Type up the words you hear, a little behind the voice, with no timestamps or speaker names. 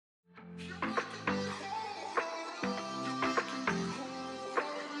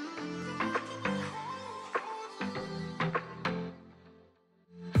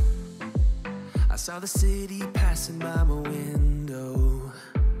saw the city passing by my window.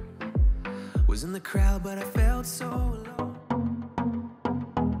 Was in the crowd, but I felt so alone.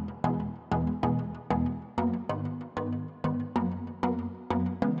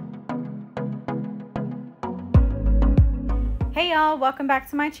 Hey y'all, welcome back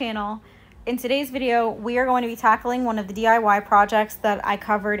to my channel. In today's video, we are going to be tackling one of the DIY projects that I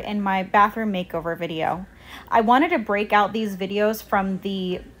covered in my bathroom makeover video. I wanted to break out these videos from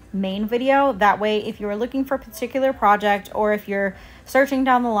the main video. That way, if you are looking for a particular project or if you're searching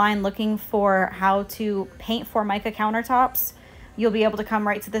down the line looking for how to paint Formica countertops, you'll be able to come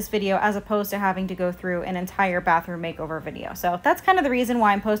right to this video as opposed to having to go through an entire bathroom makeover video. So that's kind of the reason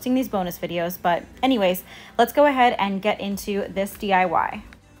why I'm posting these bonus videos. But anyways, let's go ahead and get into this DIY.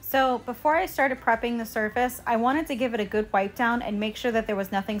 So before I started prepping the surface, I wanted to give it a good wipe down and make sure that there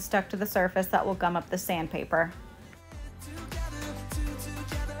was nothing stuck to the surface that will gum up the sandpaper.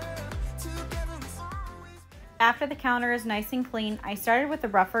 After the counter is nice and clean, I started with the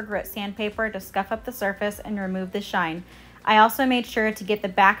rougher grit sandpaper to scuff up the surface and remove the shine. I also made sure to get the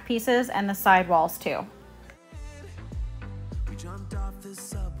back pieces and the side walls too. We jumped off the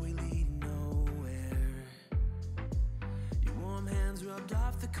subway leading nowhere. Your warm hands rubbed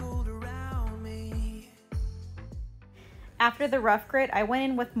off the cold around me. After the rough grit, I went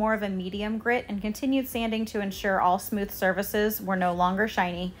in with more of a medium grit and continued sanding to ensure all smooth surfaces were no longer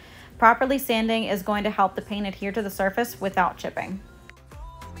shiny. Properly sanding is going to help the paint adhere to the surface without chipping.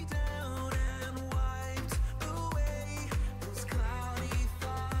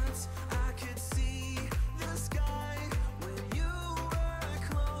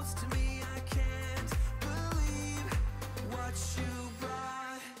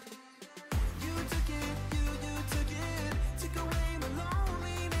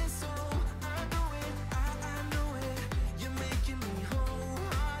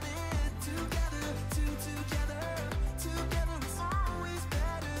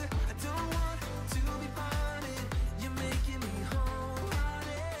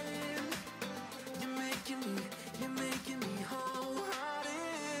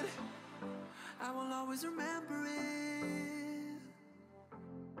 Remember it,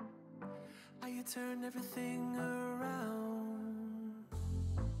 how you turned everything around.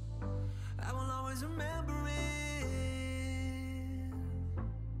 I will always remember it,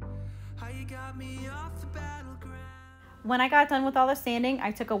 how you got me off the battleground. When I got done with all the sanding,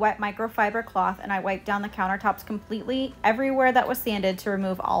 I took a wet microfiber cloth and I wiped down the countertops completely, everywhere that was sanded, to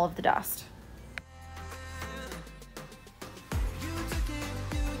remove all of the dust.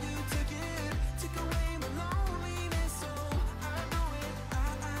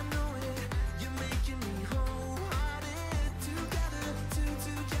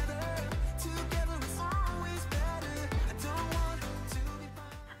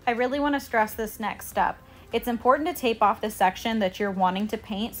 I really want to stress this next step. It's important to tape off the section that you're wanting to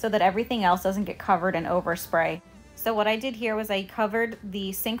paint so that everything else doesn't get covered in overspray. So what I did here was I covered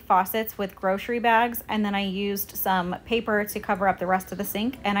the sink faucets with grocery bags, and then I used some paper to cover up the rest of the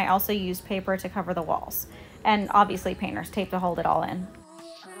sink, and I also used paper to cover the walls. And obviously painter's tape to hold it all in.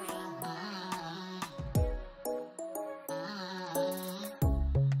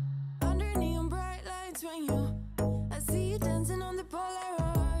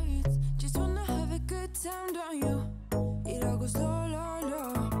 Sound on you, it all goes low, low,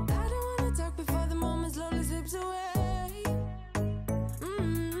 low. I don't wanna talk before the moment slowly slips away.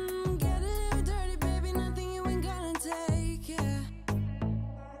 Get a little dirty, baby, nothing you ain't gonna take, yeah.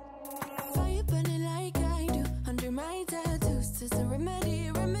 Fire burning like I do, under my tattoos, just a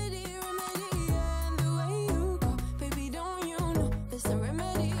remedy, remedy, remedy, yeah. And the way you go, baby, don't you know, there's a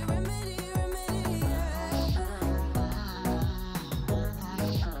remedy, remedy, remedy, yeah.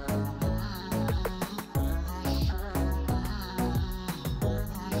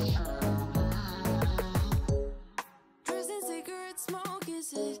 Smoke,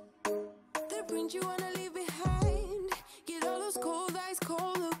 is it the print you wanna leave behind? Get all those cold eyes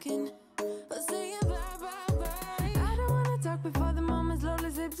cold looking, but say bye bye bye. I don't wanna talk before the moment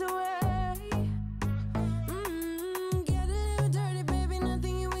slowly slips away. Get a little dirty, baby,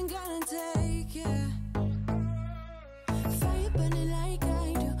 nothing you ain't gonna take, yeah. Fire burning like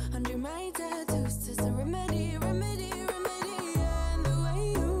I do, under my tattoos, just a remedy, remedy, remedy, yeah. And the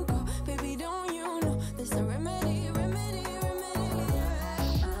way you go, baby, don't you know, there's a remedy, remedy, remedy.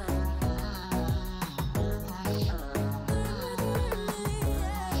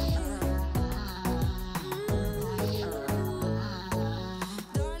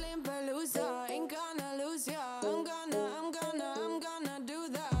 Darling, but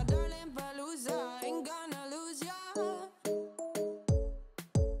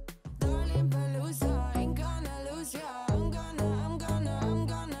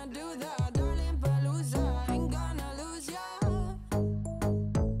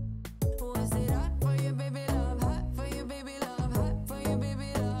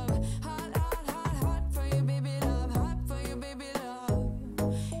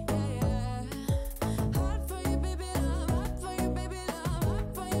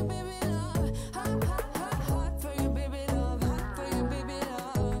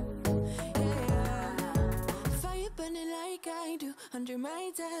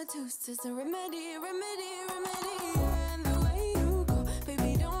my tattoos, just a remedy, remedy, remedy. And the way you go,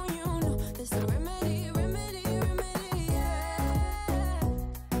 baby, don't you know? There's a remedy, remedy, remedy. Yeah,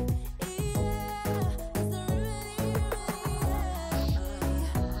 yeah. There's a remedy, remedy.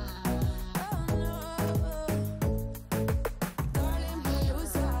 Oh no, darling,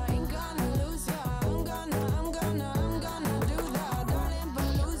 Palooza, ain't gonna lose ya. I'm gonna do that, darling,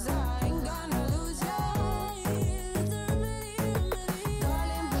 Palooza, ain't gonna lose ya. There's a remedy, remedy.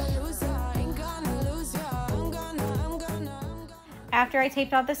 Darling, Palooza, ain't gonna lose ya. I'm gonna. After I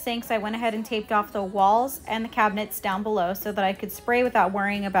taped off the sinks, I went ahead and taped off the walls and the cabinets down below so that I could spray without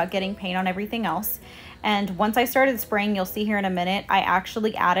worrying about getting paint on everything else. And once I started spraying, you'll see here in a minute, I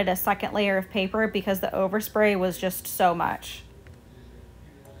actually added a second layer of paper because the overspray was just so much.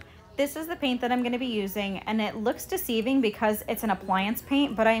 This is the paint that I'm going to be using, and it looks deceiving because it's an appliance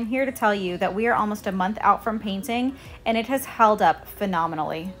paint, but I am here to tell you that we are almost a month out from painting, and it has held up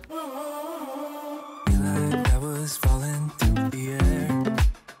phenomenally. Feel like I was falling through the air.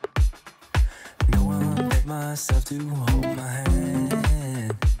 No one but myself to hold my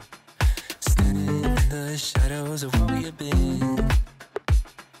hand. Standing in the shadows of what we have been.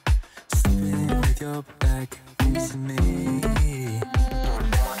 Sleeping with your back facing me.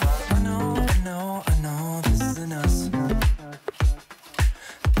 I know this isn't us.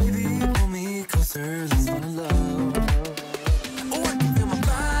 Baby, pull me closer, let's fall in love. Oh, I can feel my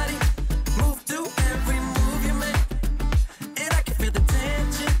body move to every move you make. And I can feel the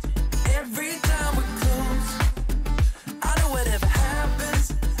tension every time we're close. I know whatever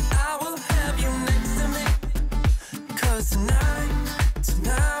happens, I will have you next to me. 'Cause tonight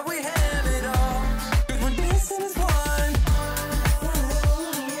we have it all. 'Cause we're dancing as one.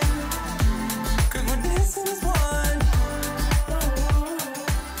 'Cause we're dancing as one.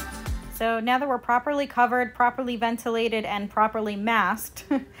 So now that we're properly covered, properly ventilated, and properly masked,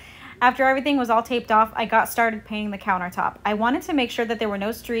 after everything was all taped off, I got started painting the countertop. I wanted to make sure that there were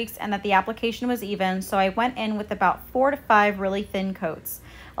no streaks and that the application was even, so I went in with about 4 to 5 really thin coats,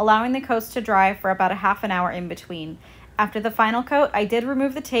 allowing the coats to dry for about a half an hour in between. After the final coat, I did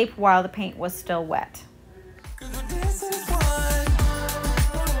remove the tape while the paint was still wet. 'Cause we're dancing as one.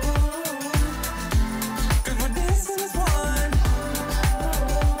 'Cause we're dancing as one.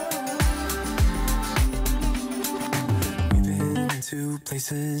 We've been into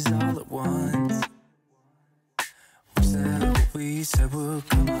places all at once. Wish that what we said would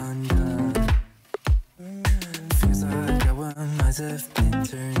come undone. Feels like our minds have been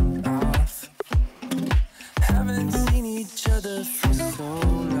turned off. Haven't seen each other for so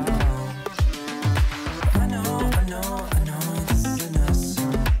long. I know this isn't us.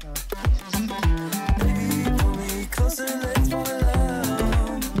 Baby, pull me closer, let's fall in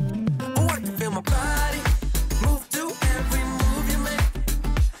love. Oh, I can feel my body move to every move you make.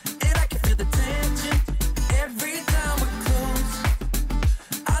 And I can feel the tension every time we're close.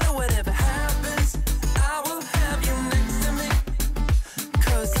 I know whatever happens, I will have you next to me.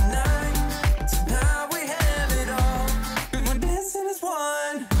 'Cause tonight we have it all. 'Cause we're dancing as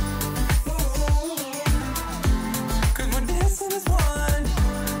one. 'Cause we're dancing as one.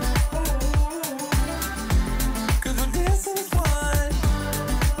 'Cause we're dancing as one.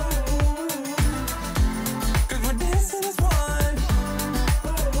 'Cause we're dancing as one.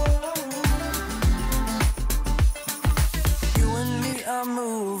 You and me are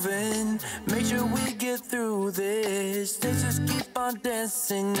moving. Make sure we get through this. Let's just keep on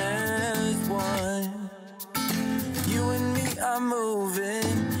dancing as one. You and me are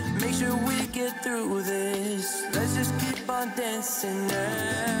moving. Make sure we get through this. Let's just keep on dancing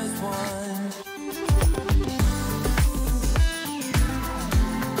as one.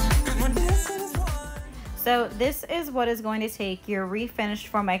 'Cause we're dancing as one. So this is what is going to take your refinished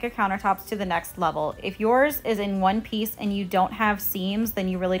Formica countertops to the next level. If yours is in one piece and you don't have seams, then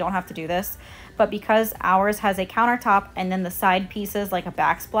you really don't have to do this. But because ours has a countertop and then the side pieces like a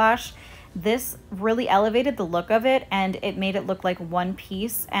backsplash, this really elevated the look of it and it made it look like one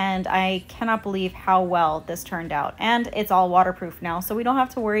piece, and I cannot believe how well this turned out. And it's all waterproof now, so we don't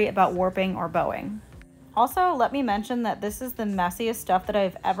have to worry about warping or bowing. Also, let me mention that this is the messiest stuff that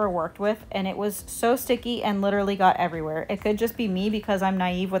I've ever worked with, and it was so sticky and literally got everywhere. It could just be me because I'm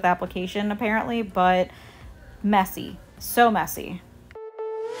naive with application apparently, but messy, so messy.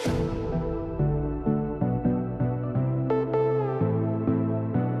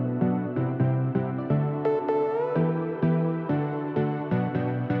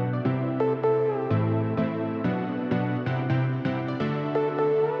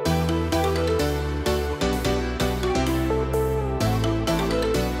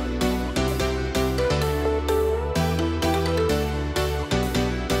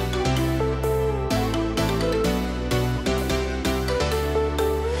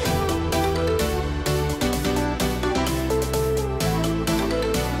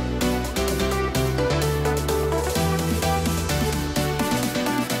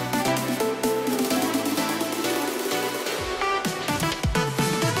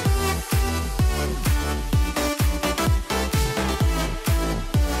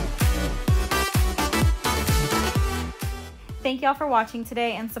 thank y'all for watching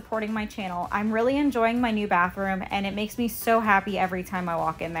today and supporting my channel. I'm really enjoying my new bathroom and it makes me so happy every time I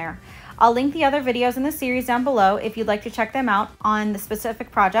walk in there. I'll link the other videos in the series down below if you'd like to check them out on the specific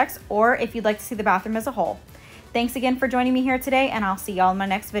projects or if you'd like to see the bathroom as a whole. Thanks again for joining me here today, and I'll see y'all in my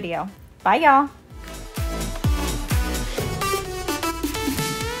next video. Bye y'all.